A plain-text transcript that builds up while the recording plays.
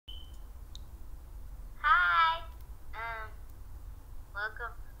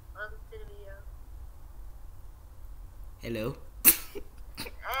Hello?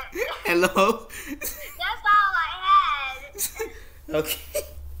 Hello? That's all I had. Okay.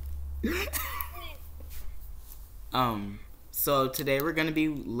 So today we're gonna be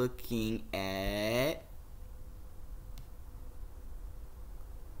looking at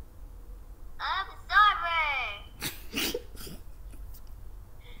Absorber.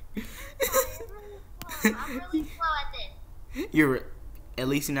 I'm really slow at this. you're at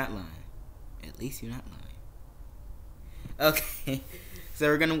least you're not lying. At least you're not lying. Okay. So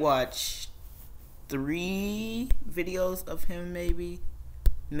we're gonna watch 3 videos of him maybe.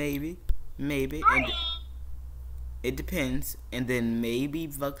 And Sorry. it depends. And then maybe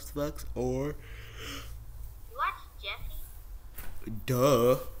Vux or You watch Jeffy?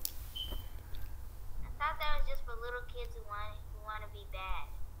 duh. I thought that was just for little kids who want to be bad.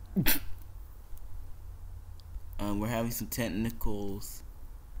 We're having some technicals.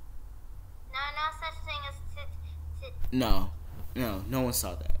 No such thing as sit. No one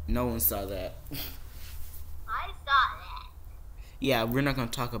saw that. No one saw that. I saw that. Yeah, we're not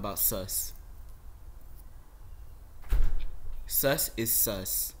gonna talk about sus. Sus is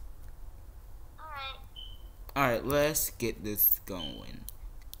sus. Alright, let's get this going.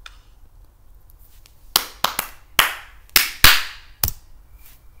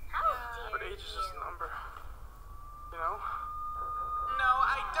 How But dare age is you? just a number. You know? No,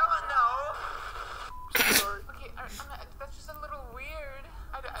 I don't know. I'm so sorry. Okay, that's just a little weird.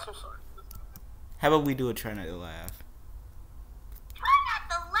 I'm so sorry. How about we do a try not to laugh? Try not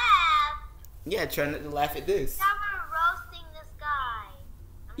to laugh. Yeah, try not to laugh at this. Now we're roasting this guy.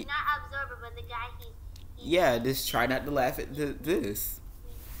 I mean, not Absorber, but the guy he's Yeah, just try not to laugh at this.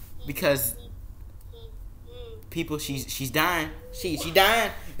 Because people, she's dying. She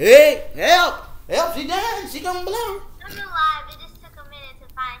dying. Hey, help! She dying. She gonna blow. I'm alive. It just took a minute to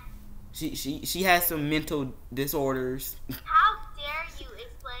find. She has some mental disorders. How dare you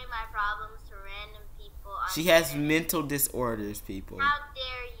explain my problems to random people? On She has the internet? mental disorders, people. How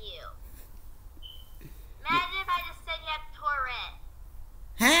dare you? Imagine if I just said you have Tourette.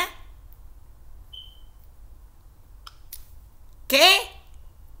 Huh? Okay?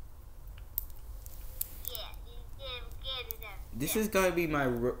 Yeah, you didn't get it. This is gonna be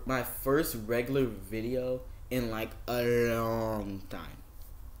my first regular video in like a long time.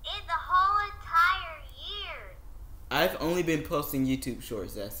 In the whole entire year. I've only been posting YouTube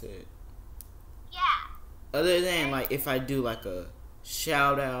shorts, that's it. Yeah. Other than like if I do like a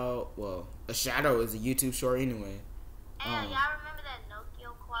shout out, well, a shout out is a YouTube short anyway. Hey, y'all remember that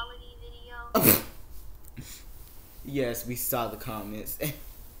Nokia quality video? Yes, we saw the comments.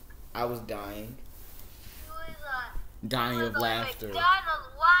 I was dying. It was Dying of on laughter. McDonald's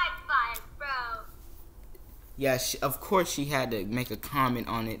Wi-Fi, bro. Yeah, of course she had to make a comment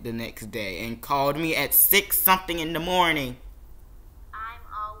on it the next day and called me at 6 something in the morning. I'm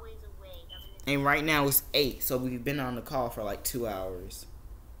always awake. And right now it's 8, so we've been on the call for like 2 hours.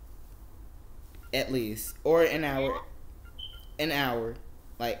 At least. Or an hour. An hour.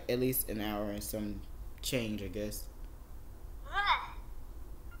 Like at least an hour and some change, I guess.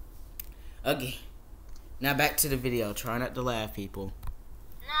 Okay. Now back to the video. Try not to laugh, people.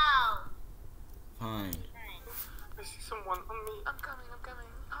 No. Fine. I see someone on me. I'm coming.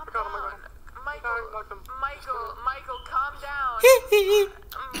 Calm got him, I got down. him. Knocked him. Michael, calm down.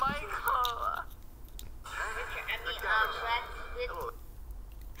 Michael.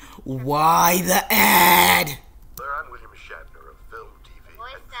 Why the ad? There, I'm William Shatner of Film TV.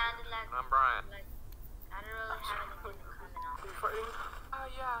 Voice sounded like. I'm Brian. Like, I don't really have anything to comment on. Are you fighting?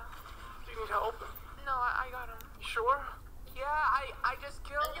 Yeah. Do you need help? No, I got him. You sure? Yeah, I just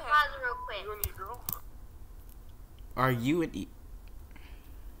killed Let me him. pause it real quick. You and the girl? Are you an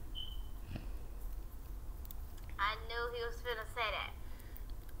I knew he was finna say that.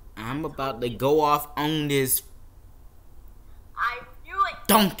 I'm about to go off on this I knew it.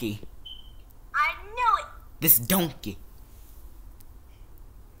 donkey. I knew it. This donkey.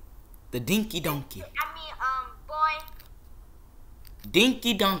 The dinky donkey. Boy.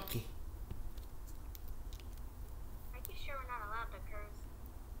 Dinky donkey. Are you sure we're not allowed to curse?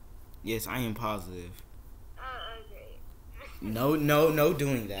 Yes, I am positive. Okay. No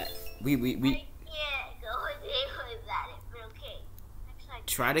doing that. We I can't go a day without it, but okay. Actually, I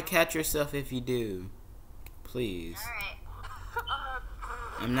try to catch yourself if you do. Please. Alright.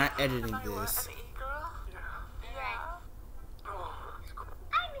 I'm not editing Am I what, this. an e-girl? Yeah. Oh, it's cool.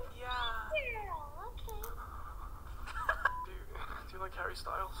 I'm a Yeah. girl, okay. Do you like Harry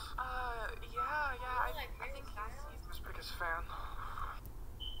Styles? Yeah. I think he's His biggest fan.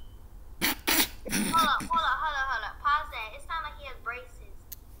 Hold up. Pause that. It sounds like he has braces.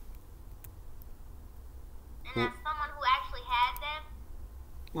 And as someone who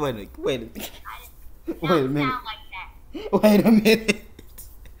Wait a Wait a minute. Sound like that. Wait a minute.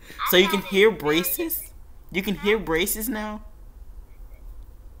 So you can sounded hear very braces? different. You can hear braces now?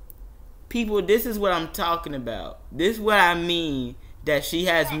 People, this is what I'm talking about. This is what I mean that she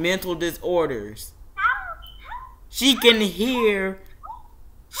has mental disorders. How? She can hear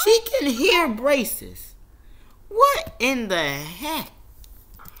braces. What in the heck?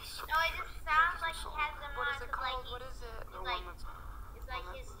 No, it just sounds like he has them What on is it 'cause, like, called? What is it? The like- one that's it's like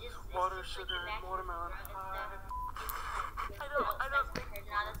his just water, it's just sugar, like the back of his watermelon throat and pie. stuff. I don't think There's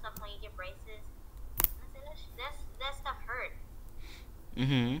all that stuff when you get braces. I said that stuff hurt.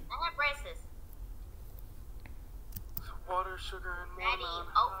 Mm-hmm. I have braces. Water, sugar, and Ready watermelon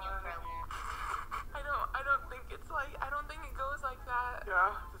oatmeal for pie. a while. I don't think it's like, I don't think it goes like that.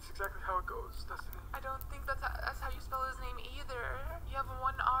 Yeah, that's exactly how it goes, Destiny. I don't think that's how you spell his name either. You have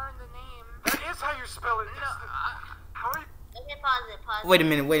one R in the name. That is how you spell it, No, Destiny. How are you? Okay, pause it. Wait a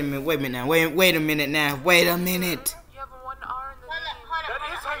minute now. Wait a minute now. Wait a minute. you have one R in the Hold up, name. hold up, That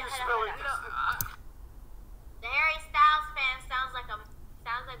hold is up, how hold you up, spell hold it, up. Destiny. The Harry Styles fan sounds like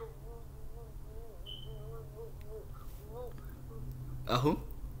Who?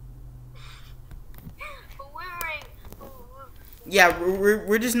 whirring. Yeah,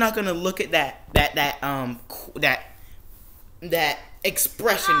 we're just not gonna look at that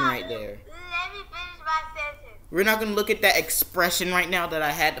expression right there. Let me finish my sentence. We're not gonna look at that expression right now that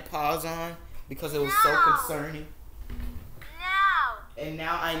I had to pause on because it was so No. concerning. No. And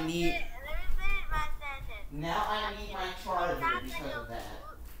now I need Let me finish my sentence. my charger Sounds because like of that.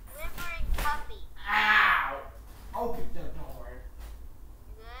 whimpering puppy. Ow! Open the door.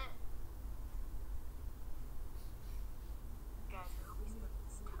 Good. Guys, I hope we step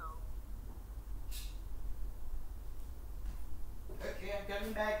this toe. Okay, I'm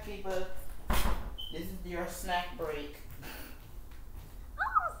coming back, people. This is your snack break.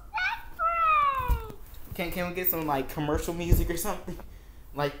 Oh, snack break! Can we get some like commercial music or something?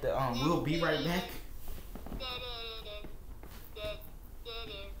 Like the we'll be right back.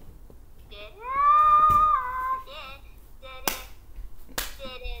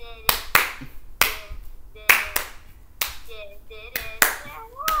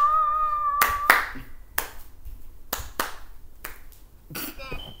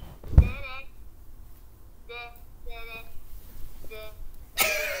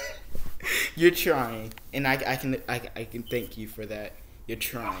 You're trying, and I can thank you for that. You're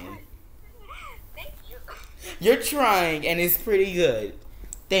trying. Thank you. You're trying, and it's pretty good.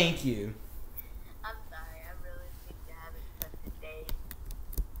 Thank you. I'm sorry, I really think you're having such a day.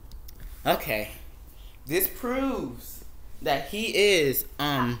 Okay, this proves that he is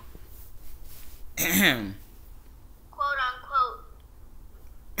Quote unquote.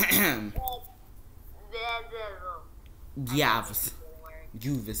 Yavs.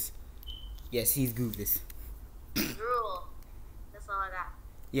 Juvis. Yes, he's Goovis. Drool. That's all I got.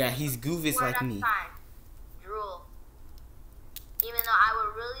 Yeah, he's Goovis Word like up me. fine. Drool. Even though I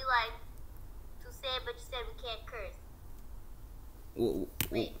would really like to say it, but you said we can't curse.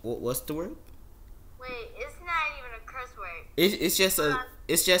 What's the word? Wait, it's not even a curse word.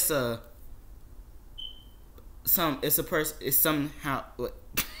 It's somehow what?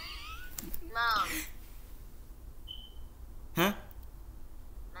 Mom. Huh?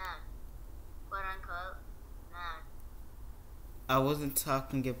 Mom. Quote unquote. Mom. I wasn't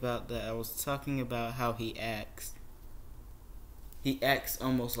talking about that. I was talking about how he acts. He acts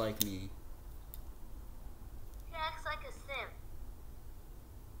almost like me. He acts like a simp.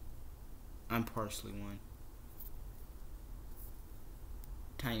 I'm partially one.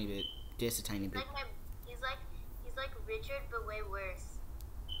 Tiny bit. Just a tiny bit. He's like Richard, but way worse.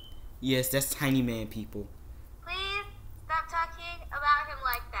 Yes, that's Tiny Man, people. Please stop talking about him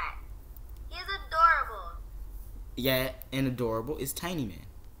like that. He's adorable. Yeah, and adorable is Tiny Man.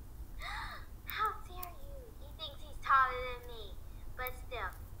 How dare you? He thinks he's taller than me, but still,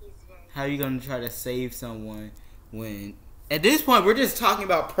 he's very. How are you gonna try to save someone when... At this point, we're just talking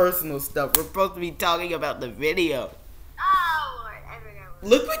about personal stuff. We're supposed to be talking about the video. Oh Lord, I forgot.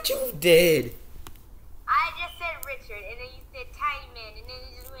 Look what you did. I just said Richard, and then you said Tiny Man, and then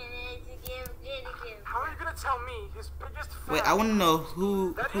you just went into give. How are you gonna tell me his biggest fan? Wait, I want to know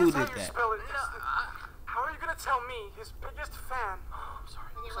who That did is how you that. spell it. How are you gonna tell me his biggest fan? Oh, I'm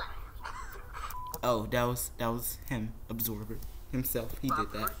sorry. And then what? Oh, that was him, Absorber himself. He did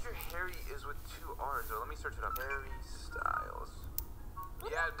that. Pretty sure Harry is with 2 R's. So let me search it up. Harry Styles.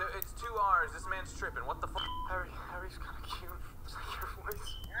 Yeah, it's 2 R's. This man's tripping. What the fuck? Harry's kind of cute. It's like your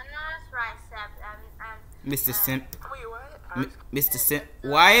voice. I know that's right, Seth. Mr. Simp. Wait, what? Mr. Simp.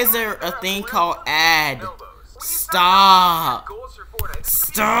 Why is there a thing called ad? Elbows. Stop. Goals for Ford.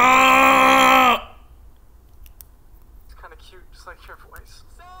 Stop! It's kind of cute, just like your voice.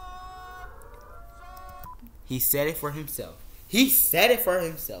 He said it for himself. He said it for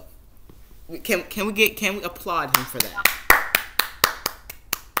himself. Can we applaud him for that?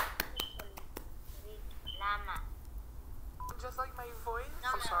 Llama. Just like my voice? No,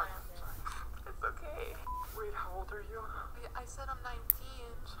 I'm no, sorry. no, no. It's okay. Wait, how old are you? I said I'm 19.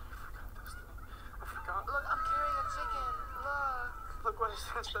 I forgot. Look, I'm carrying a chicken. Look. Look what it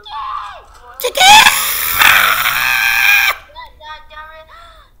says. Chicken!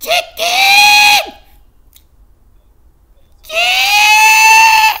 Chicken!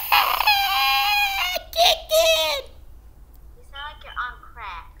 Chicken! You sound like you're on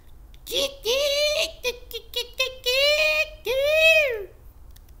crack.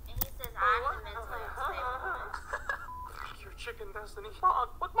 And he says optimism. Your chicken destiny. Mom.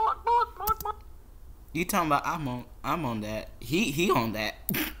 You talking about I'm on that. He on that.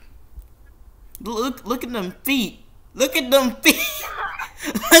 Look at them feet. Look at them feet.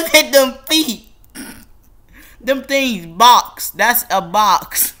 Look at them feet. Them things box. That's a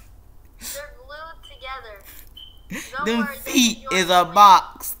box. They're glued together. Don't Them worry, they're feet conjoined is a twins.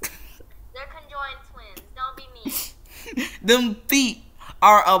 box. They're conjoined twins. Don't be mean. Them feet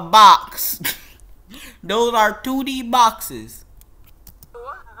are a box. Those are 2D boxes.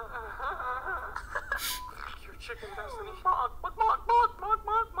 Your chicken destiny.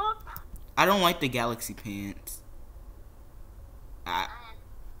 I don't like the galaxy pants.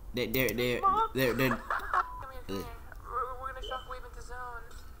 They're Come here, come here. We're gonna shockwave into zone.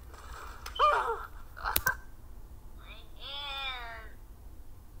 And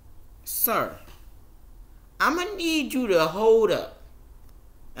Sir, I'm gonna need you to hold up.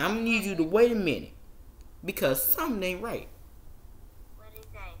 I'm gonna need you to wait a minute because something ain't right. what did he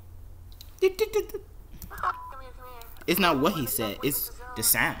say? Come here, come here. It's not what he said, it's the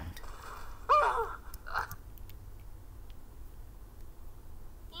sound.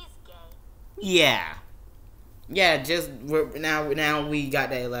 He's gay. Yeah, just now we got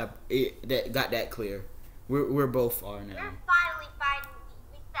that got that clear. We're both far We're now. finally fighting.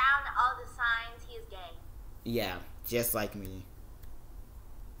 We found all the signs he is gay. Yeah, just like me.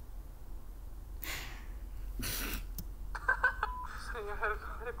 Hey, I had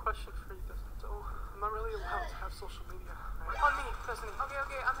a question for you, Destiny. So, I'm not really allowed to have social media, right? On me, Destiny.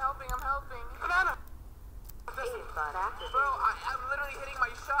 Okay, I'm helping. Banana! Destiny. Bro, I'm literally hitting my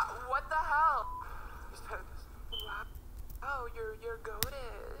shot. What the hell? He's dead, Destiny. Oh, you're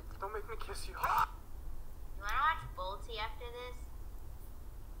goated. Don't make me kiss you. You wanna watch Bolty after this?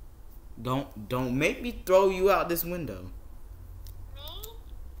 Don't make me throw you out this window. Me?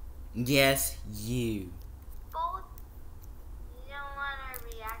 Yes, you. Bolt? You don't wanna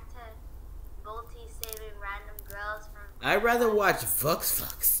react to Bolty saving random girls from. I'd rather watch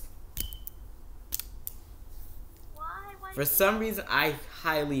Vux. Why? Why? For some reason, I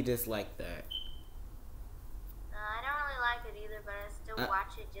highly dislike that. I don't really like it either, but I still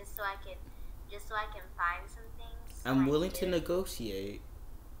watch it just so I can find some things. I'm like willing to you. negotiate,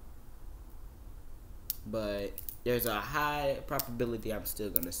 but there's a high probability I'm still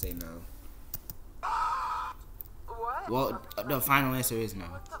gonna say no. What? Well, the final answer is no.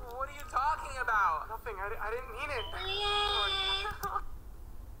 What are you talking about? Nothing, I didn't mean it.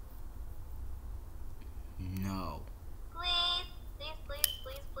 No. Please, please, please,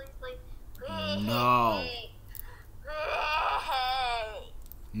 please, please, please, please. No. Please.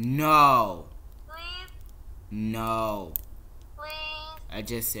 No. Please. No. Please. I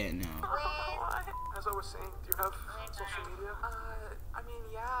just said no. Please. As I was saying, do you have social media? I mean,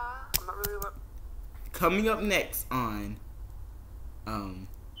 yeah. I'm not really Coming up next on, What are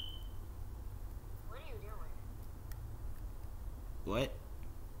you doing? what? I said,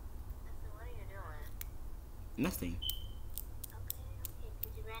 what are you doing? Nothing. Okay,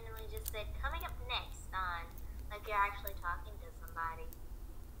 because you randomly just said, coming up next on, like you're actually talking to somebody.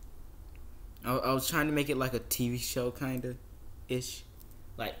 I was trying to make it like a TV show kinda ish.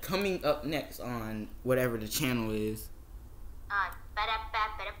 Like coming up next on whatever the channel is.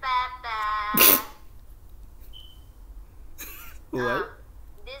 Ba-da-ba-ba-da-ba-ba. What?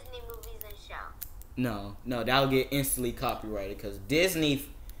 Disney movies and shows. No, that'll get instantly copyrighted because Disney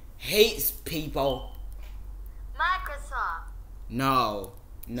hates people. Microsoft. No.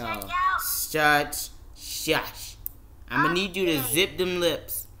 Check out. Shush. I'm gonna need you to zip them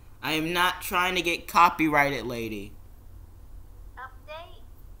lips. I am not trying to get copyrighted, lady. Update.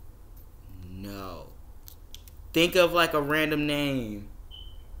 No. Think of like a random name.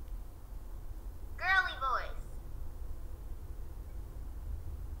 Girly voice.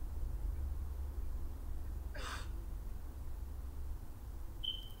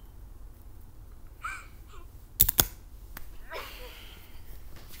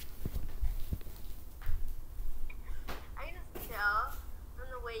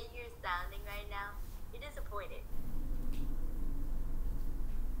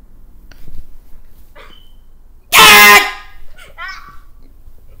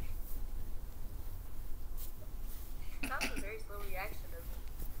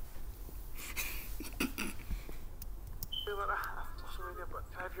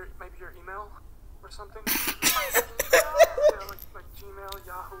 have maybe your email or something? Yeah, like Gmail,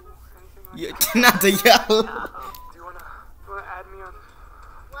 Yahoo, anything like Yeah, that. not the Yahoo. Do you wanna add me on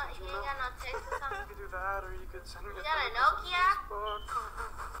What? You ain't got no text or You something? could do that, or you could send me You a got a friend request on Nokia? Facebook.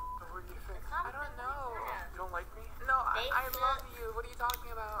 What do you think? I don't know. You don't like me? No, I Facebook? love you. What are you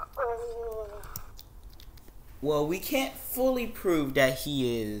talking about? Oh. Well, we can't fully prove that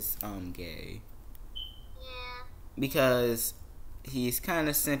he is gay Yeah. because he's kind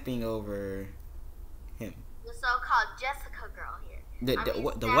of simping over him. The so-called Jessica girl here. The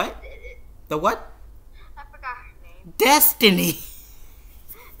what? The Sam what? did it. The what? I forgot her name. Destiny.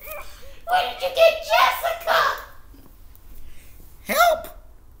 Where did you get Jessica? Help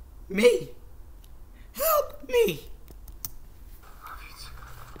me. Help me.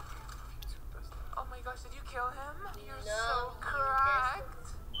 Oh my gosh, did you kill him? You're No, so you cracked.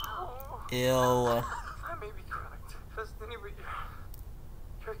 Oh. Ew. I may be correct. Destiny, but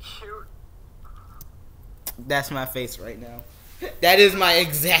you're cute. That's my face right now. That is my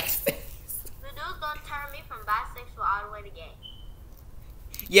exact face. The dude's gonna turn me from bisexual all the way to gay.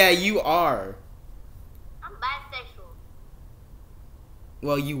 Yeah, you are. I'm bisexual.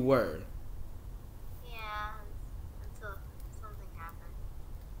 Well, you were. Yeah, until something happened.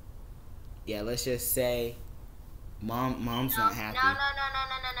 Yeah, let's just say mom's not happy. No.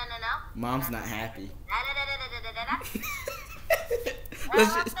 Mom's not happy. No.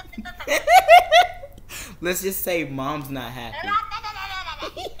 Let's just say mom's not happy.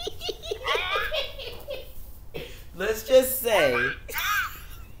 Let's just say.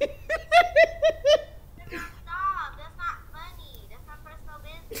 Stop. That's not funny. That's my personal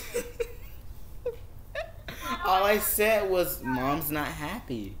business. All I said was mom's not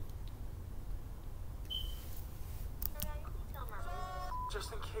happy.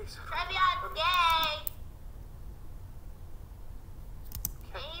 Just in case. Trevion's gay.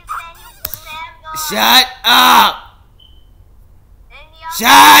 And he said he was Sam Gone. Shut up! And he also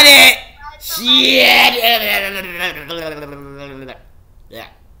Shut it! tried Shit! Yeah.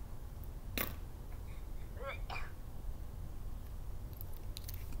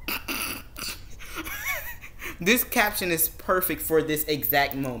 This caption is perfect for this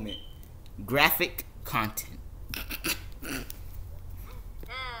exact moment. Graphic content. my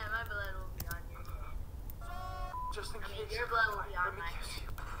blood will be on your head. Just in I mean, case. your blood will be on Let me my kiss head.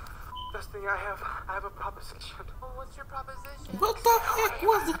 you. Destiny, I have a proposition. Well, what's your proposition? What the heck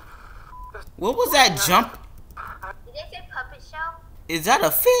was it? What was that jump? Did they say puppet show? Is that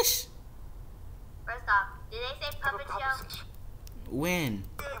a fish? First off, did they say I have a puppet show? proposition. When?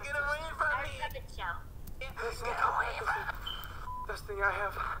 Get away from Or me! puppet show? Destiny, I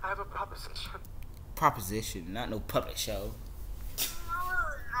have a proposition. Proposition, not no puppet show.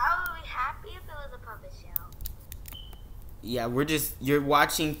 I would be happy if it was a puppet show. Yeah, you're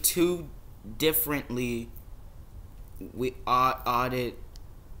watching two differently audit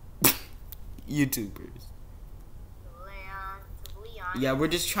YouTubers. To be honest. Yeah, we're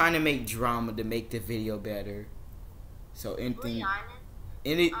just trying to make drama to make the video better. So To anything be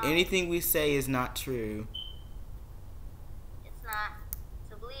honest, anything we say is not true. it's not.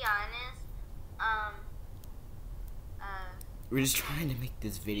 To be honest, We're just trying to make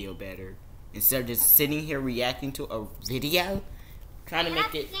this video better. Instead of just sitting here reacting to a video, trying to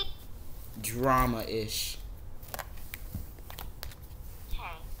make it drama-ish. Okay,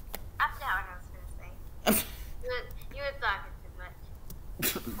 I forgot what I was gonna say. You were talking too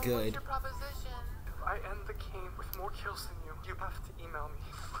much. What's Good. your proposition? If I end the game with more kills than you have to email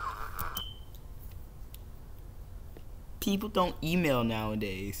me. People don't email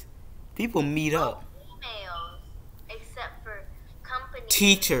nowadays. People meet up. Emails, except for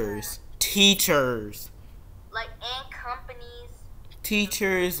companies. Teachers, Like, and companies.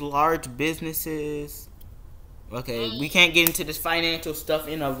 teachers, large businesses. Okay, we can't get into this financial stuff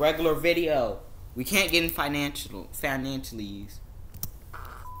in a regular video. We can't get in financialies.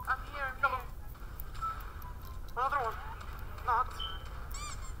 I'm here. Another one. Knocked.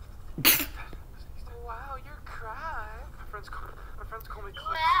 Wow, you're cracked. My friends call me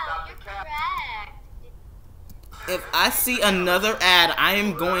Cliff. Wow, you're correct. If I see another ad, I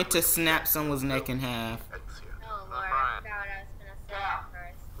am going to snap someone's neck in half. Oh, Lord, I forgot what I was gonna say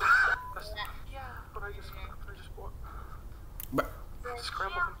at first. Yeah. But I just bought Bruh.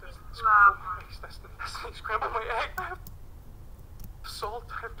 scrambled eggs. Scrambled my eggs. Destiny, scrambled my egg. I have salt.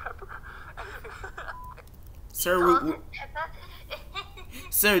 I have pepper. Sir,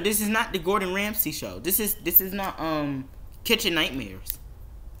 sir, this is not the Gordon Ramsay show. This is not Kitchen Nightmares.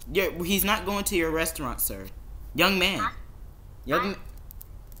 He's not going to your restaurant, sir. Young man. I would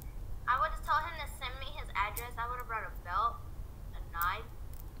have told him to send me his address. I would have brought a belt, a knife,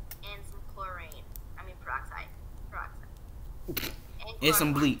 And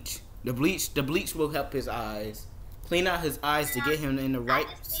some bleach. The bleach will help his eyes. Clean out his eyes to get him in the right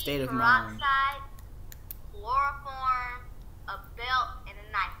state of mind. Peroxide, chloroform, a belt, and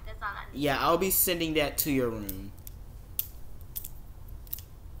a knife. That's all I need. Yeah, I'll be sending that to your room.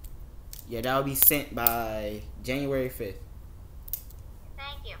 Yeah, that'll be sent by January 5th.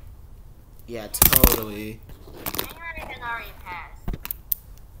 Thank you. Yeah, totally. January has already passed.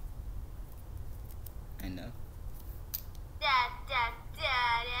 I know.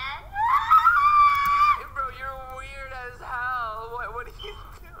 Hey, bro, you're weird as hell. What are you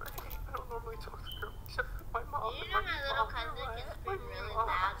doing? I don't normally talk to girls except with my mom. You know my little cousin can speak really loud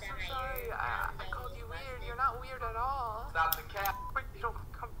I'm down so my sorry. ear. I called you weird. You're not weird at all. Stop the cat. Wait, you don't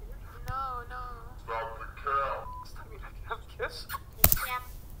come here? No. Stop the cow. Does that mean I can have a kiss?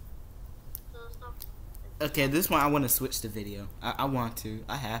 Okay, this one I want to switch the video. I want to.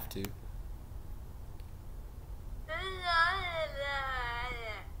 I have to.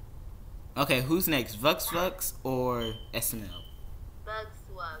 Okay, who's next? Vux or SNL? Bug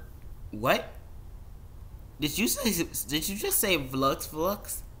Swug. What? Did you just say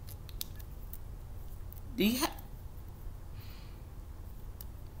Vlux? Do you have?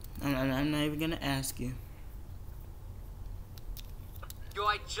 I'm not even gonna ask you. Yo,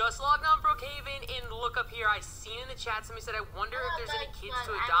 I just logged on Brookhaven and look up here. I seen in the chat somebody said, I wonder if there's any kids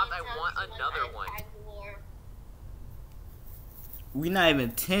to adopt. I want another one. We're not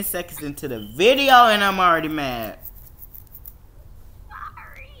even 10 seconds into the video and I'm already mad.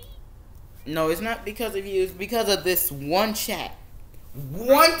 Sorry. No, it's not because of you. It's because of this one chat.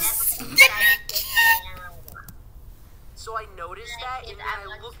 One So I noticed that, and then I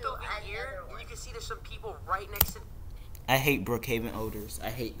looked over here, and you can see there's some people right next to. I hate Brookhaven odors. I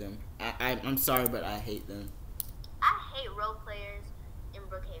hate them. I'm sorry, but I hate them. I hate role players in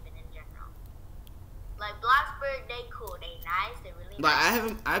Brookhaven in general. Like Bloxburg, they cool, they nice, they really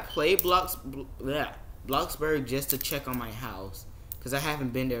nice. I played Bloxburg just to check on my house because I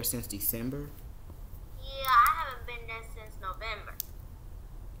haven't been there since December. Yeah, I haven't been there since November.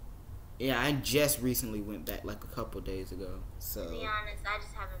 Yeah, I just recently went back like a couple days ago. So To be honest, I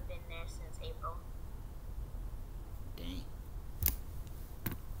just haven't been there since April. dang.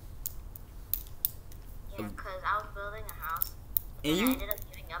 Yeah, because I was building a house, And and I you ended up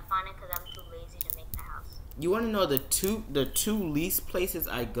giving up on it because I'm too lazy to make the house. you want to know the two least places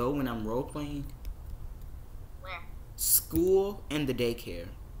I go when I'm role playing? Where? School and the daycare.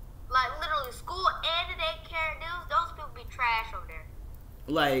 Like literally school and the daycare, dudes, those people be trash over there.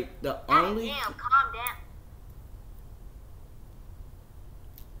 Like the God only damn, calm down.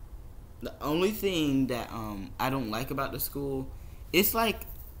 the only thing that I don't like about the school, it's like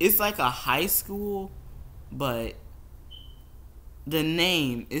a high school, but the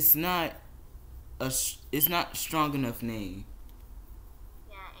name it's not strong enough name.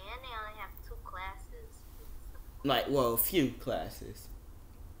 Yeah, and they only have 2 classes. Like, well, a few classes.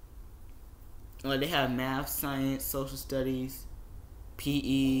 Like they have math, science, social studies,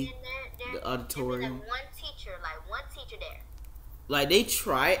 PE, And the auditorium. There's like one teacher there. Like they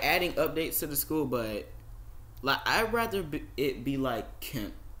try adding updates to the school, but like I'd rather it be like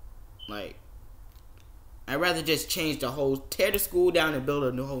Kemp. Like I'd rather just tear the school down and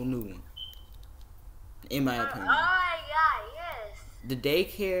build a whole new one. In my opinion, Oh my god, yes. the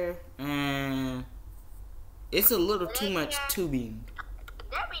daycare, it's a little too much Daycare? tubing.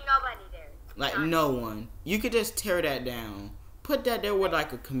 There be nobody there. Like no one. You could just tear that down. Put that there with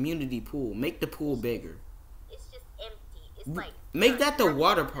like a community pool. Make the pool bigger. It's just empty. It's like Make that the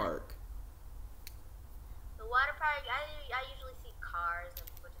water park. the water park. I usually see cars and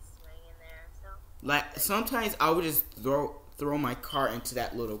people just swing in there. So Like sometimes I would just throw my car into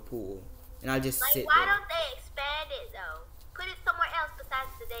that little pool, and I just like, sit why there. don't they expand it though? Put it somewhere else besides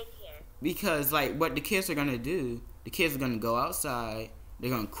the daycare. Because like what the kids are gonna do, the kids are gonna go outside.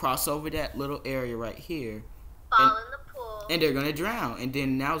 They're gonna cross over that little area right here, Fall in the pool. and they're gonna drown. And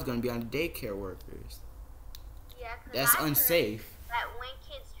then now it's gonna be on the daycare workers. Yeah, 'cause That's I heard unsafe. that when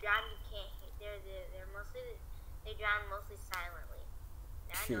kids drown, you can't hit. They're mostly they drown mostly silently.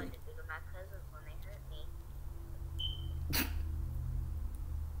 Now I True. know what to do to my cousins when they hurt me.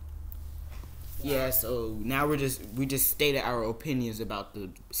 Yeah. So now we just stated our opinions about the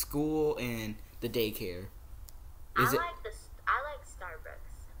school and the daycare. I like Starbucks.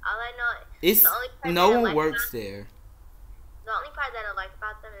 All I know It's the only part no that I one like works about- there. The only part that I like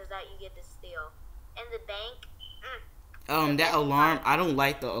about them is that you get to steal. And the bank, That alarm, I don't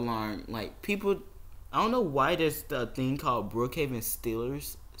like the alarm. Like people, I don't know why there's the thing called Brookhaven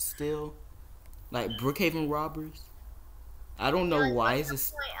Stealers still, like Brookhaven robbers. I don't know why what's it's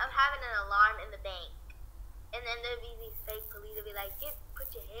the point of having an alarm in the bank? And then there'll be these fake police that be like, get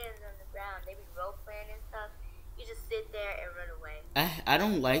sit there and run away. I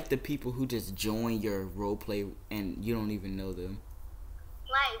don't like the people who just join your roleplay and you don't even know them.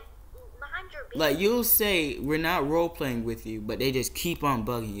 Like, behind your business. Like, you'll say, we're not role-playing with you, but they just keep on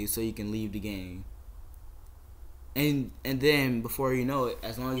bugging you so you can leave the game. And then, before you know it,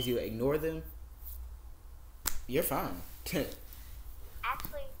 as long as you ignore them, you're fine. Actually,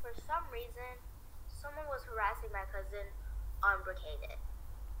 for some reason, someone was harassing my cousin on Brookhaven.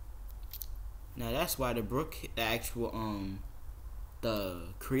 Now, that's why the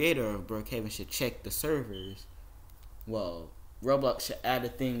creator of Brookhaven should check the servers. Well, Roblox should add a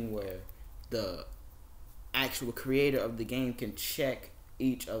thing where the actual creator of the game can check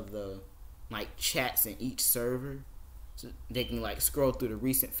each of the like chats in each server, so they can like scroll through the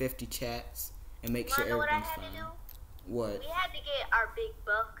recent 50 chats and make sure everything's fine. What? We had to get our big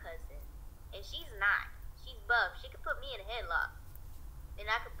buff cousin, and she's not. She's buff. She could put me in a headlock, and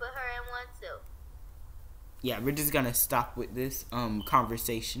I could put her in one too. Yeah, we're just gonna stop with this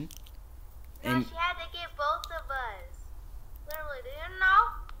conversation. No, And she had to get both of us. Literally, do you know?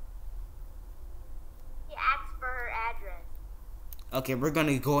 He asked for her address. okay, we're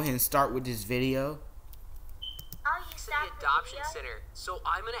gonna go ahead and start with this video. Oh, you To stopped the adoption video? center. So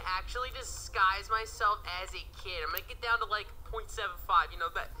I'm gonna actually disguise myself as a kid. I'm gonna get down to like 0.75. You know,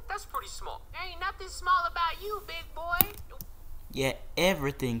 that's pretty small. There ain't nothing small about you, big boy. Yeah,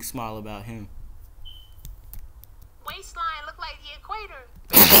 everything's small about him. Waistline look like the equator.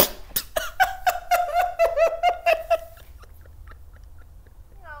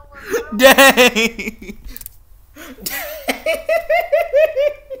 Dang!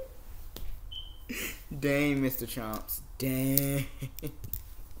 Dang, Mr. Chomps. Dang.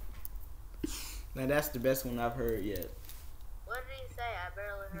 Now that's the best one I've heard yet. What did he say? I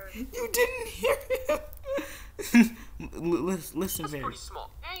barely heard. You didn't hear him. Listen That's very. pretty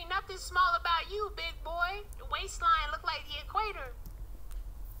small. There ain't nothing small about you, big boy. The waistline look like the equator.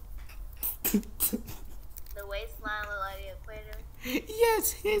 The waistline look like the equator.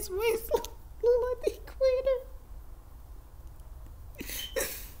 Yes, his waistline look like the equator.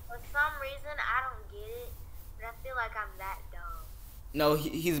 For some reason, I don't get it, but I feel like I'm that dumb. No,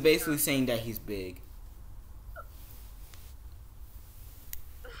 he's basically saying that he's big.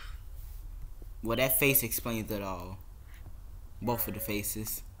 Well, that face explains it all. Both of the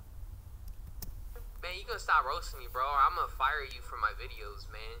faces. Man, you gonna stop roasting me, bro, or I'm gonna fire you from my videos,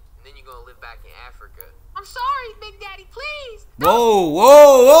 man. And then you're gonna live back in Africa. I'm sorry, Big Daddy, please. Whoa,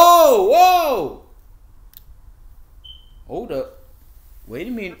 whoa, whoa, whoa! Hold up. Wait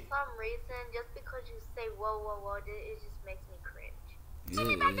a minute. For some reason, just because you say whoa, whoa, whoa, it just makes me cringe. Yeah.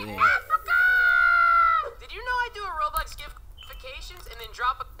 Africa! Did you know I do a Roblox gamifications and then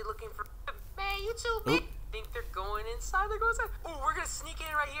drop a looking for man, you too big. Think they're going inside, they're going inside. Oh, we're gonna sneak in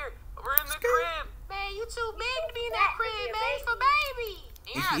right here. We're in the crib. Man, you too big to be in that crib, man. It's for baby.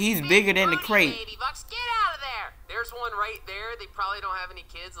 Yeah, He's big bigger than the booty, crate. Baby Bucks, get out of there. There's one right there. They probably don't have any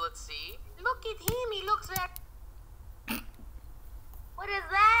kids. Let's see. Look at him. He looks like. What is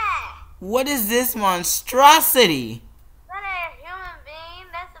that? What is this monstrosity? That ain't a human being.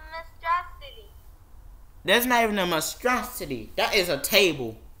 That's a monstrosity. That's not even a monstrosity. That is a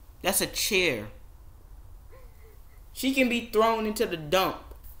table. That's a chair. She can be thrown into the dump.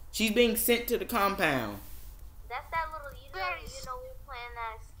 She's being sent to the compound. That's that little, you know, we were playing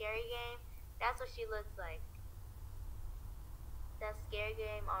that scary game. That's what she looks like. That scary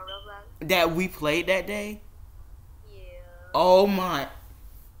game on Roblox. That we played that day? Yeah. Oh my.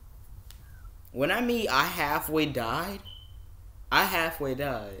 When I mean I halfway died,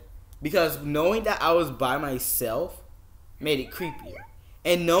 because knowing that I was by myself made it creepier.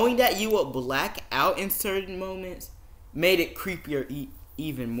 And knowing that you would black out in certain moments made it creepier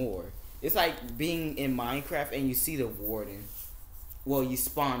even more. It's like being in Minecraft and you see the warden. Well, you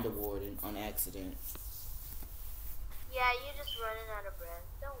spawn the warden on accident. Yeah, you're just running out of breath.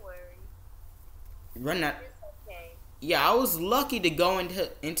 Don't worry. Run out. It's okay. Yeah, I was lucky to go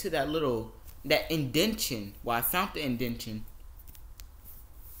into that indention. Well, I found the indention.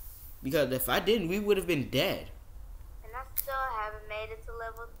 Because if I didn't, we would have been dead. And I still haven't made it to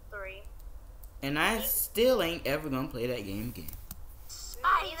level 3. And I still ain't ever gonna play that game again.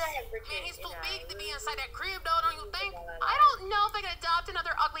 Man, he's too big to be inside that crib, though, don't you think? I don't know if I can adopt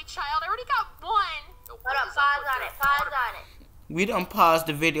another ugly child. I already got one. Hold up, pause on it. Pause on it. We done paused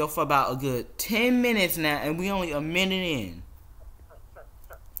the video for about a good 10 minutes now, and we only a minute in.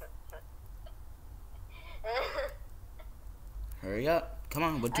 Hurry up. Come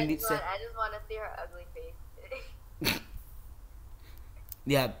on, what you need to say? I just want to see her ugly face.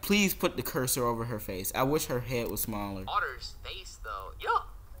 Yeah, please put the cursor over her face. I wish her head was smaller. Otter's face, though. Yo,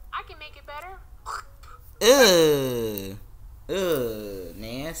 I can make it better. Ugh. Ugh.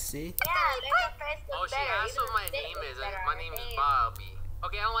 Nasty. Yeah, make her face Oh, look she better. asked Even what my the fit name looks is. better My on name her is face. Bobby.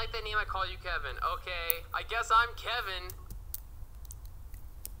 Okay, I don't like that name. I call you Kevin. Okay, I guess I'm Kevin.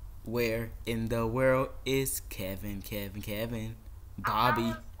 Where in the world is Kevin? Bobby.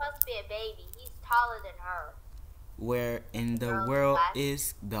 He's supposed to be a baby. He's taller than her. Where in the Girl, world what?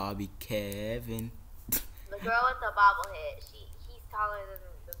 is Bobby Kevin? The girl with the bobblehead. He's taller than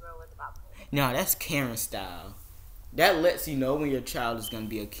the girl with the bobblehead. No, that's Karen style. That lets you know when your child is gonna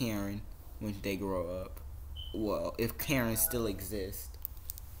be a Karen when they grow up. Well, if Karen still exists.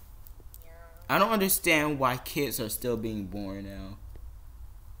 Yeah. I don't understand why kids are still being born now.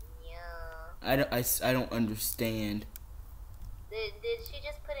 Yeah. I don't understand. Did she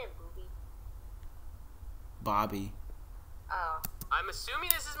just put in booby? Bobby. Oh. I'm assuming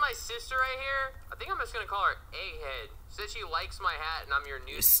this is my sister right here. I think I'm just gonna call her Egghead. She said she likes my hat and I'm your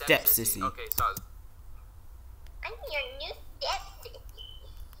new Step-sissy. step-sissy. Okay, so I'm your new step.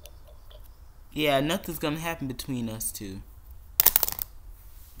 Yeah, nothing's gonna happen between us two.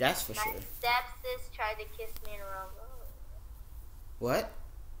 That's for My sure. stepsis tried to kiss me in a row. What?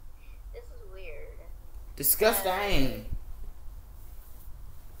 This is weird. Disgusting.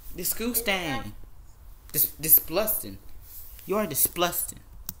 Disgusting. Disgusting. You are disgusting.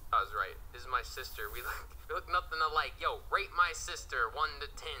 I was right. This is my sister. We look nothing alike. Yo, rate my sister 1 to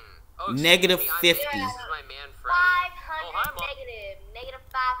 10. Oh, excuse Negative me, I'm 50. This is my man Freddy. 500 Oh, hi, Mom. negative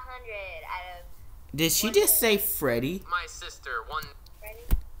 500 out of Did she just say Freddy? My sister 1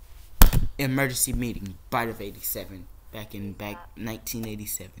 Freddy. Emergency meeting, Bite of 87. Back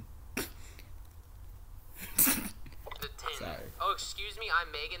 1987. to 10. Sorry. Oh, excuse me.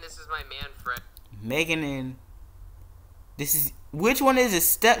 I'm Megan. This is my man Fred. Megan and this is which one is it?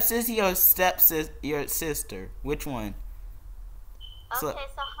 Stepsissy or your sister? Which one? Okay, so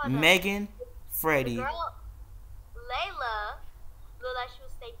hold on. Megan, The Freddie. girl, Layla, looked like she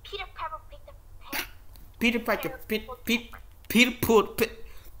was saying, Peter Pepper picked the peck. Peter Piper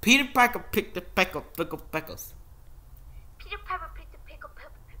Peter Piper picked the pickles. Peter Pepper picked the pickle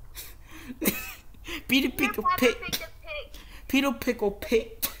pepper. Peter Peter Pickle Pepper pick. picked the pick. Peter Pickle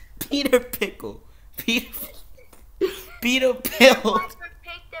pick. Peter Pickle. Peter Pickle. Piper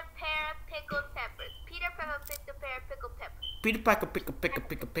picked a pair of pickled peppers. Peter Pepper picked a pair of pickled peppers. Peter Piper pickle Pair pickles. of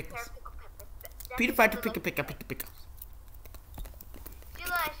pickled peppers. That's Peter what Piper she pickle looked pickles. like. She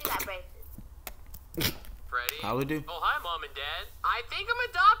looked like she got braces. Freddy. Probably do. Oh, hi, Mom and Dad. I think I'm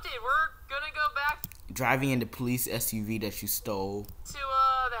adopted. We're gonna go back Driving in the police SUV that you stole to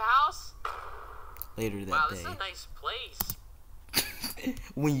the house. later that Wow, this day. is a nice place.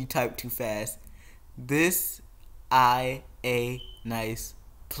 When you type too fast. This a nice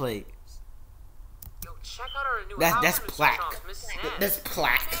place. Yo, check out our new That's house, Mr. plaque. Trump, Miss Sands. That's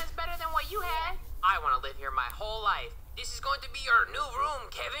plaque. Sands better than what you had. I want to live here my whole life. This is going to be your new room,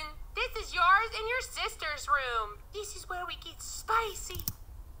 Kevin. This is yours and your sister's room. This is where we get spicy.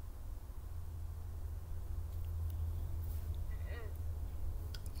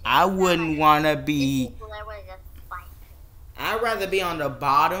 I wouldn't wanna be. People that were just spicy. I'd rather be on the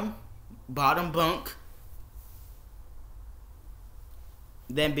bottom bunk,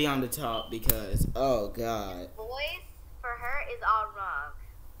 than be on the top because oh god. Voice for her is all wrong.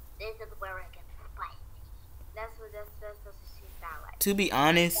 This is where it gets spicy. That's what she sound like. To be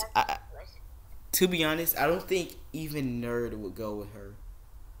honest, That's delicious. I don't think even Nerd would go with her.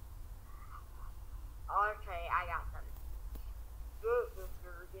 Okay, I got something.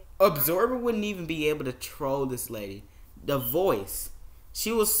 Absorber wouldn't even be able to troll this lady. The voice.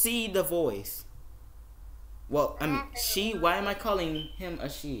 She will see the voice. Well, I mean, she. Why am I calling him a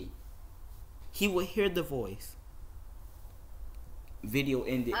she? He will hear the voice. Video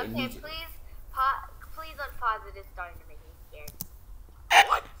ended Okay, immediately. please unpause it. It's starting to make me scared.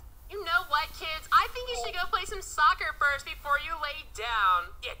 What? You know what, kids? I think you should go play some soccer first before you lay down.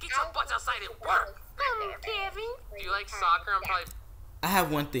 Yeah, get your butts outside and work. Kevin. Do you like soccer? I'm probably... I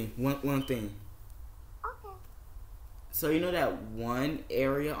have one thing. One thing. Okay. So you know that one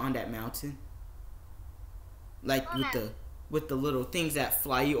area on that mountain, like with the little things that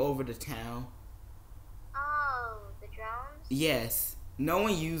fly you over the town. Oh, the drones? Yes. No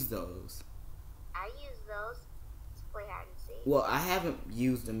one used those. I use those to play hide and seek. Well, I haven't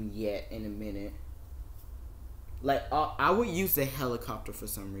used them yet in a minute. Like, I would use the helicopter for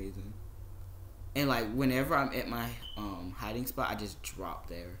some reason. And, like, whenever I'm at my hiding spot, I just drop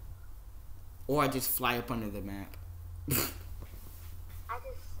there. Or I just fly up under the map. I just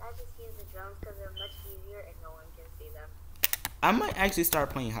use the drones because they're much easier and no one can see them. I might actually start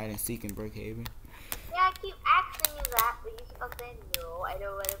playing hide and seek in Brookhaven. Yeah, I keep asking you that, but you keep on saying no. I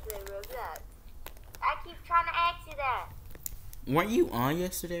don't want to play Roblox. I I keep trying to ask you that. Weren't you on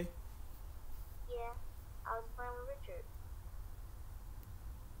yesterday? Yeah, I was playing with Richard.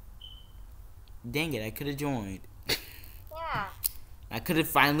 Dang it, I could have joined. Yeah, I could have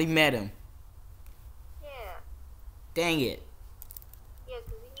finally met him. yeah, Dang it. yeah,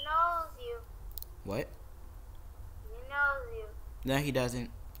 because he knows you. What? He knows you. No, he doesn't.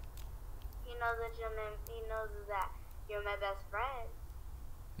 He knows that he knows that you're my best friend.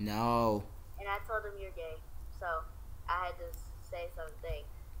 No. And I told him you're gay, so I had to say something.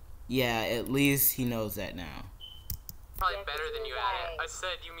 Yeah, at least he knows that now. Probably Yeah, 'cause better than he you was at it. like- I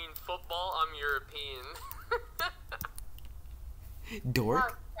said, you mean football? I'm European. Dork?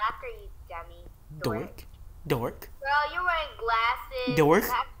 Oh, soccer, you dummy. Dork? Dork? Girl, you're wearing glasses, Dork?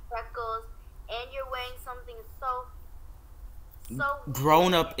 you have freckles, and you're wearing something so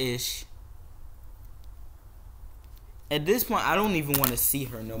Grown up ish. At this point, I don't even want to see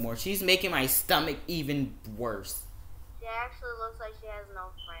her no more. She's making my stomach even worse. She actually looks like she has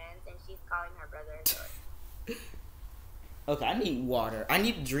no friends, and she's calling her brother a dork. Okay, I need water. I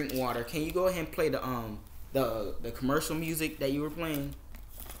need to drink water. Can you go ahead and play the commercial music that you were playing?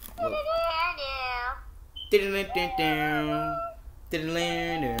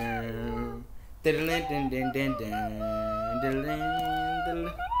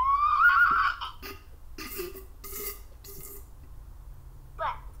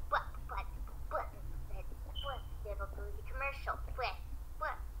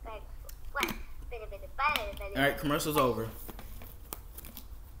 Alright, commercial's over.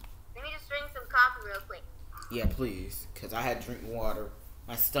 Let me just drink some coffee real quick. Yeah, please. Because I had to drink water.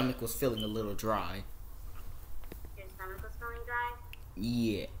 My stomach was feeling a little dry. Your stomach was feeling dry?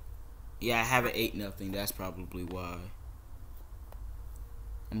 Yeah. Yeah, I haven't ate nothing. That's probably why.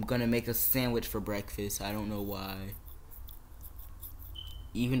 I'm gonna make a sandwich for breakfast. I don't know why.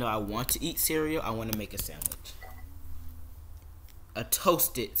 Even though I want to eat cereal, I want to make a sandwich. A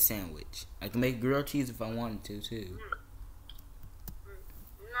toasted sandwich. I can make grilled cheese if I wanted to, too.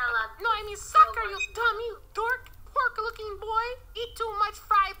 I'm not allowed to. No, I mean soccer, you dumb, you dork. Pork-looking boy. Eat too much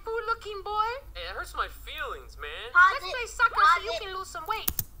fried food-looking boy. Hey, that hurts my feelings, man. Pause Let's it. play soccer Pause so you it. can lose some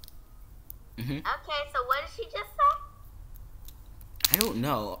weight. Okay, so what did she just say? I don't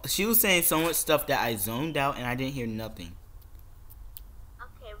know. She was saying so much stuff that I zoned out and I didn't hear nothing.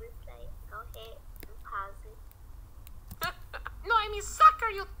 Okay, replay it. Go ahead and pause it. No, I mean soccer,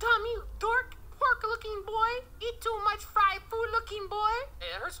 you dumb, you dork. Pork-looking boy. Eat too much fried food-looking boy.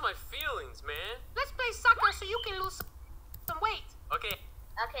 Hey, that hurts my feelings, man. Let's play soccer so you can lose some weight. Okay.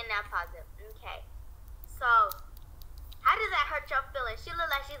 Okay, now pause it. Okay. So, how does that hurt your feelings? She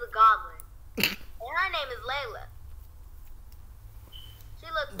looks like she's a goblin. And her name is Layla. She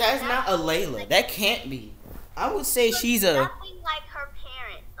looks That's not a Layla. That can't be. I would say she's a... nothing like her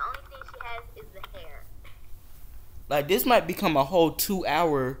parents. The only thing she has is the hair. Like, this might become a whole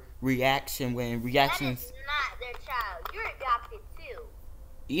 2-hour reaction when That reactions... is not their child. You're adopted too.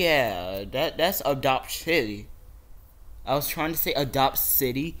 Yeah, that's Adopt City. I was trying to say Adopt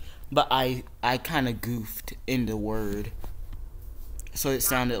City, but I kind of goofed in the word. So it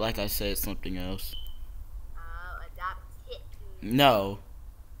sounded like I said something else. Adopted. No.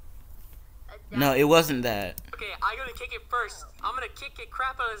 No, it wasn't that. Okay, I gotta kick it first. I'm gonna kick it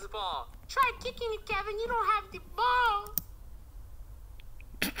crap out of this ball. Try kicking it, Kevin. You don't have the ball.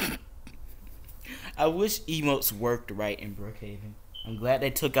 I wish emotes worked right in Brookhaven. I'm glad they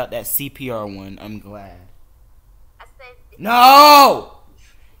took out that CPR one. I'm glad. I said, No!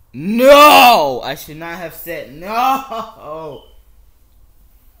 No! I should not have said no!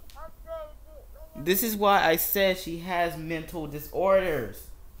 This is why I said she has mental disorders.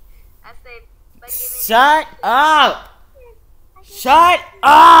 I said, but give me. Shut up! Shut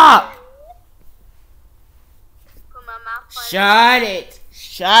up! Put my mouth on Shut it!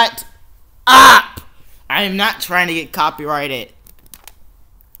 Shut up! I am not trying to get copyrighted.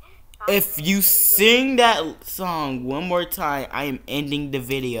 If you sing that song one more time, I am ending the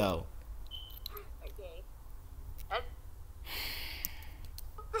video. Okay. I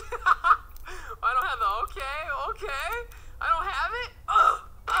don't have the okay. I don't have it.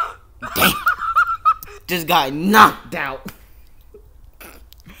 Damn. Just got knocked out.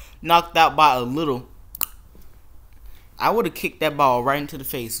 Knocked out by a little. I would have kicked that ball right into the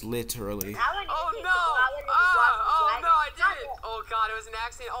face, literally. Oh no! No, I didn't. Oh god, it was an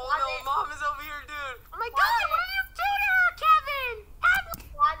accident. Oh no, mom is over here, dude. Oh my god, what did you do to her, Kevin?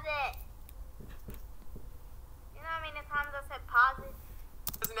 Pause it. You know how many times I said pause it?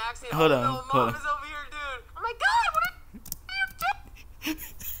 It was an accident. Hold oh on, no, hold mom on. is over here, dude. Oh my god, what did you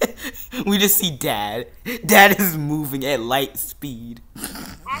do? We just see Dad. Dad is moving at light speed.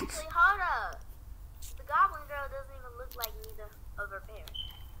 Actually, hold up. the goblin girl doesn't even look like neither of her parents.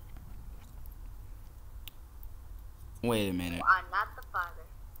 Wait a minute. You are not the father.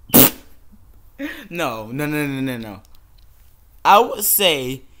 No. I would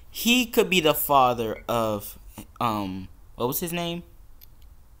say he could be the father of what was his name?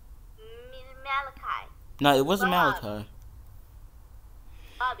 Malachi. No, it wasn't Bob. Malachi.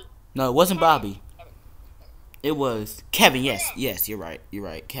 Bobby. No, it wasn't Bobby. It was Kevin. Yes, you're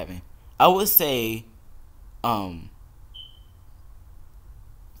right, Kevin. I would say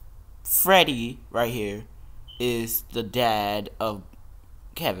Freddy right here is the dad of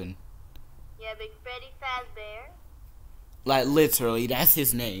Kevin. Yeah, Big Freddy Fazbear. Like literally, that's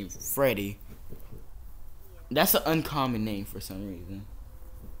his name, Freddy. That's an uncommon name for some reason.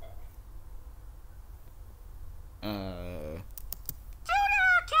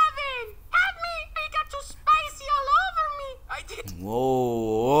 Kevin! Help me! It got too spicy all over me! I did.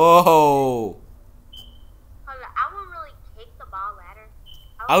 Whoa. Hold on, I wouldn't really kick the ball ladder.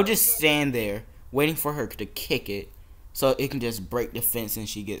 I would just stand there waiting for her to kick it so it can just break the fence and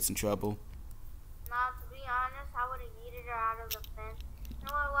she gets in trouble. Nah, to be honest, I would have yeeted her out of the fence. And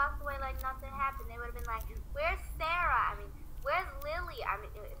I would have walked away like nothing happened. They would have been like, where's Sarah? I mean, where's Lily? I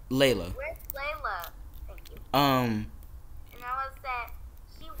mean, Layla. where's Layla? Thank you. Um, And I would have said,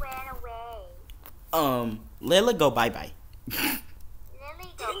 she ran away. Layla, go bye-bye. Lily,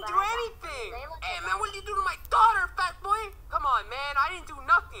 go Didn't do bye-bye. anything. Layla, Hey go man, what bye-bye. did you do to my daughter, fat boy? Come on, man. I didn't do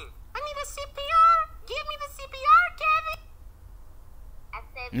nothing. I need a CPR. Give me the CPR, Kevin. I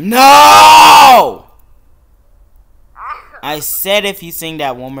said, No! I said if you sing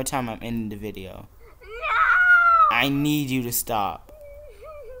that one more time, I'm ending the video. no! I need you to stop.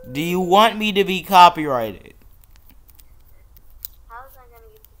 Do you want me to be copyrighted? How is I gonna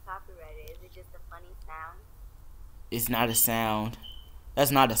get you copyrighted? Is it just a funny sound? It's not a sound.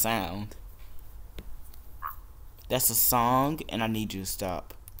 That's not a sound. That's a song, and I need you to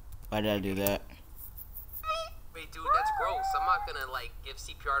stop. Why did I do that? Wait, dude, that's gross. I'm not gonna, like, give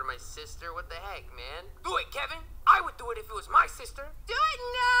CPR to my sister. What the heck, man? Do it, Kevin. I would do it if it was my sister. Do it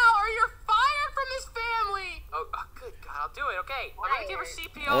now, or you're fired from this family. Oh, good God, I'll do it. Okay, I'm gonna give her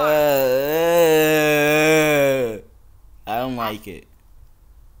CPR. I don't like it.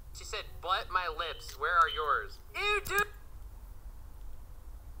 She said, "But my lips. Where are yours?" Ew, dude.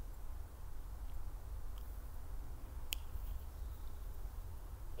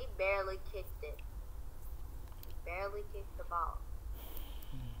 He barely kicked it. He barely kicked the ball.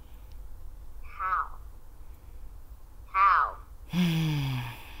 How? How?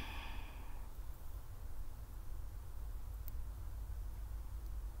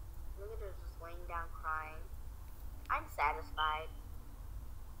 Look at her just laying down crying. I'm satisfied.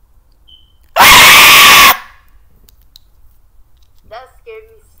 That scared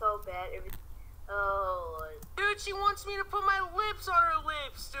me so bad. Oh, Lord. Dude, she wants me to put my lips on her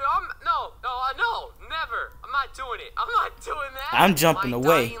lips, dude. No, never. I'm not doing it. I'm not doing that. I'm jumping My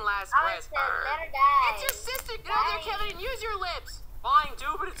away. dying last I breath. said, let her die. It's your sister. Get over there, Kevin, and use your lips. Fine, dude,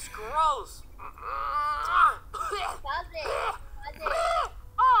 but it's gross. Pause it. Pause it.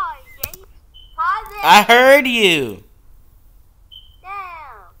 Oh, yeah. Pause it. I heard you.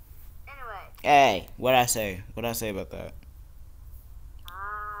 Damn. Anyway. Hey, what'd I say? What'd I say about that?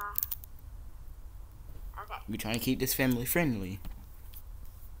 Okay. We're trying to keep this family friendly.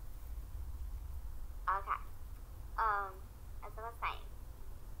 Okay. As I was saying,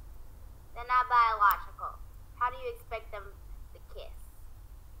 they're not biological. How do you expect them to kiss?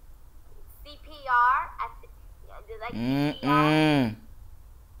 CPR? Did I CPR? Mm-mm.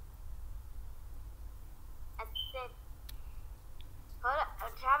 I said, hold up.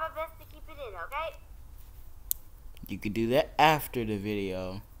 I'm trying my best to keep it in, okay? You could do that after the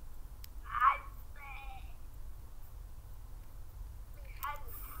video.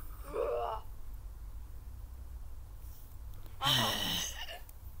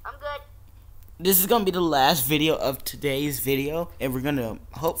 I'm good. This is gonna be the last video of today's video, and we're gonna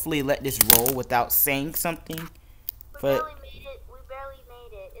hopefully let this roll without saying something. We But barely made it. We barely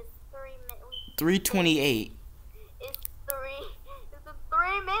made it. It's 3 minutes. 3:28. It's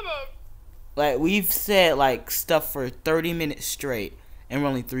 3 minutes. Like we've said like stuff for 30 minutes straight, and we're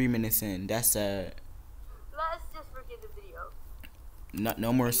only 3 minutes in. That's sad. Let's just forget the video.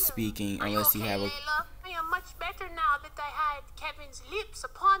 No more speaking unless you have a. Layla? I am much better now that I had Kevin's lips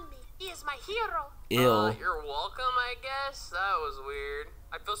upon me. He is my hero. Ill. You're welcome, I guess. That was weird.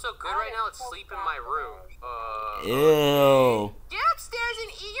 I feel so good right now. Let's sleep in my room. Ew. Get upstairs and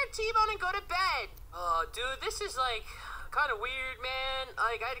eat your T-bone and go to bed. Dude, this is like kind of weird, man.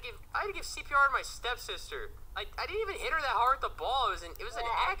 Like I had to give CPR to my stepsister. I didn't even hit her that hard with the ball. It was an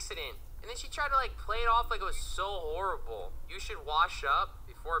accident. And then she tried to like play it off like it was so horrible. You should wash up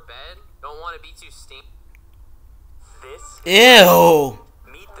before bed. Don't want to be too stinky. This Ew.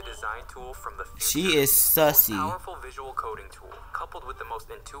 meet the design tool from the future. She is sussy. Powerful visual coding tool, coupled with the most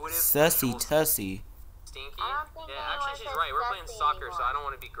intuitive Sussy visuals- tussy. Stinky? I don't think Yeah, anyone actually she's says right. We're playing sussy soccer, so anymore. I don't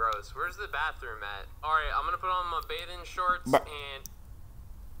want to be gross. Where's the bathroom at? Alright, I'm gonna put on my bathing shorts Bruh. and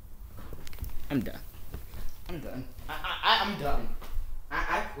I'm done. I'm done. I'm done.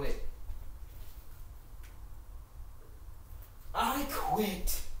 I quit. I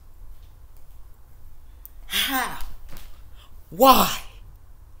quit. How? Why?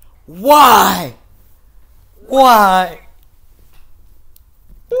 Why? Why?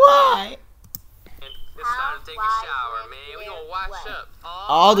 Why? it's time to take a shower, man. We gonna wash up.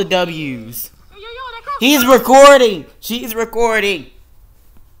 All the W's. Yo, that girl's He's recording. She's recording.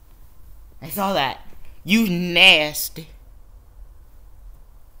 I saw that. You nasty.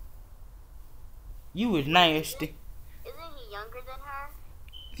 You was nasty. Isn't he younger than her?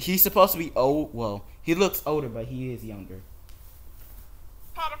 He's supposed to be old. Well, he looks older, but he is younger.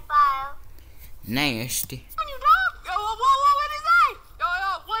 Pedophile. Nasty. on you, dog. Yo, whoa, what is that? Yo,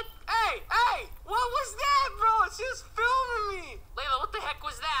 what? Hey, what was that, bro? It's just filming me. Layla, what the heck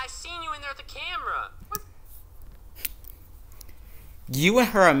was that? I seen you in there with the camera. What? You and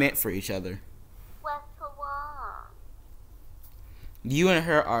her are meant for each other. What's wrong? You and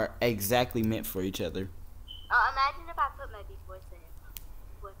her are exactly meant for each other. Oh, imagine if I put my Beach Boys in it.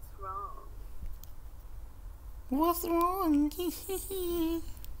 What's wrong? What's wrong?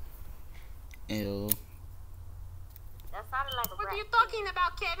 Ew. That sounded like a What rat. are you talking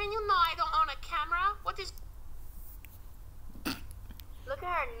about, Kevin? You know I don't own a camera. What is... Look at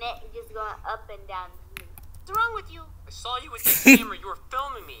her neck just going up and down. What's wrong with you? I saw you with the camera. You were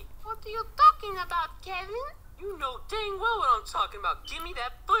filming me. What are you talking about, Kevin? You know dang well what I'm talking about. Give me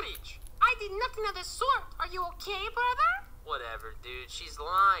that footage. I did nothing of the sort. Are you okay, brother? Whatever, dude. She's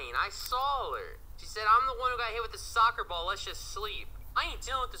lying. I saw her. She said, I'm the one who got hit with the soccer ball. Let's just sleep. I ain't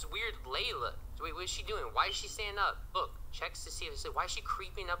dealing with this weird Layla. So wait, what is she doing? Why is she standing up? Look, checks to see if it's like, why is she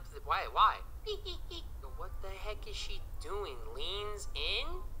creeping up to the... Why? What the heck is she doing? Leans in?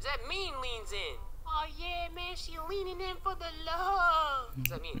 Does that mean leans in? Oh yeah, man, she leaning in for the love.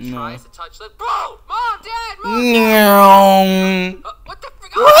 Does that mean No. tries to touch the... Bro! Mom, Dad! Mom! Meow. What the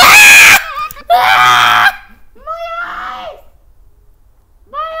frick?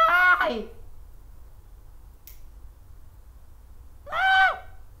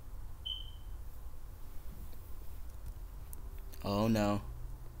 Oh no.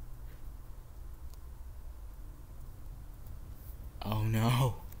 Oh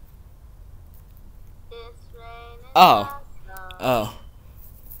no. It's raining. Oh.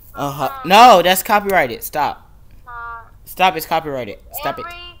 Oh. No, that's copyrighted. Stop. Stop, it's copyrighted. Stop it.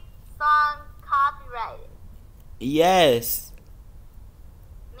 Every song copyrighted. Yes.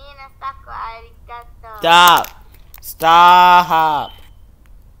 Minasaka arigato. Stop. Stop.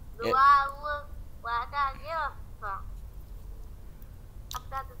 Do I look like I give a fuck? I've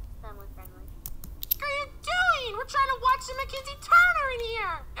got this family friendly. What are you doing? We're trying to watch some Mackenzie Turner in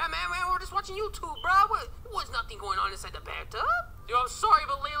here. Yeah, man, we're just watching YouTube, bro. There was nothing going on inside the bathtub. Dude, I'm sorry,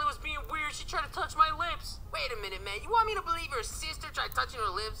 but Layla was being weird. She tried to touch my lips. Wait a minute, man. You want me to believe your sister tried touching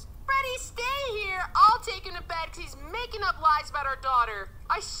her lips? Freddie, stay here. I'll take him to bed because he's making up lies about our daughter.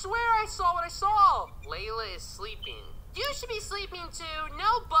 I swear I saw what I saw. Layla is sleeping. You should be sleeping too.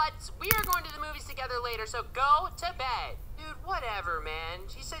 No buts. We are going to the movies together later, so go to bed. Dude, whatever, man.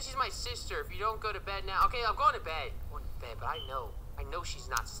 She says she's my sister. If you don't go to bed now... Okay, I'm going to bed. I'm going to bed, but I know she's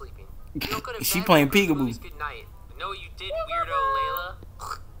not sleeping. If you don't go to She bed, playing we'll go to the peekaboo. movies. Good night. I know what you did, weirdo, Layla.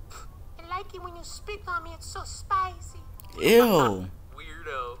 I like it when you spit on me. It's so spicy. Ew.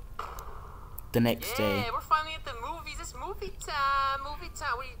 Weirdo. The next day. Yeah, we're finally at the movies. It's movie time. Movie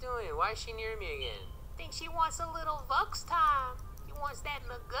time. What are you doing? Why is she near me again? I think she wants a little Vux time. She wants that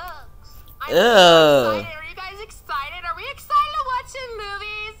McGucks. I'm so excited. Are you guys excited? Are we excited to watch some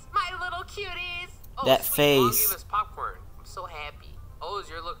movies? My little cuties. Oh, That sweet. Mom face. gave us popcorn. I'm so happy. Oh, does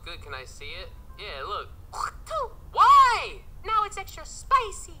your look good? Can I see it? Yeah, look. Why? Now it's extra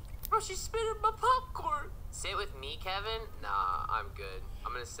spicy. Bro, she spit in my popcorn. Sit with me, Kevin? Nah, I'm good.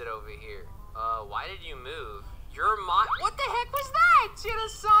 I'm gonna sit over here. Why did you move? You're mine. What the heck was that?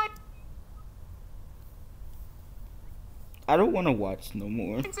 Genocide. I don't want to watch no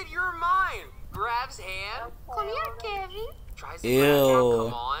more. And said, you're mine. Grabs hand. Come here, Kevin. Tries to Ew. grab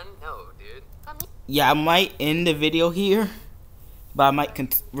hand. Come on. No, dude. Come here. Yeah, I might end the video here, but I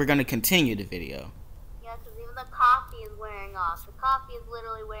might. We're gonna continue the video. Yeah, because even the coffee is wearing off. The coffee is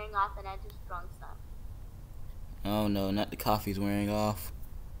literally wearing off, and I just drunk some. Oh no, not the coffee's wearing off.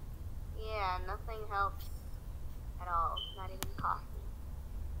 Yeah, nothing helps at all. Not even coffee.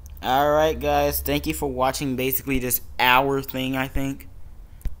 Alright, guys. Thank you for watching basically this hour thing, I think.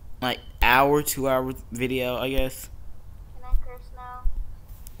 Like, hour, 2 hour video, I guess. Can I curse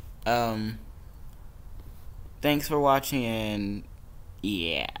now? Thanks for watching, and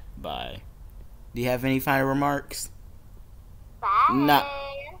yeah, bye. Do you have any final remarks? Bye. No.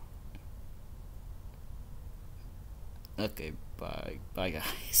 Okay, bye. Bye,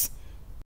 guys.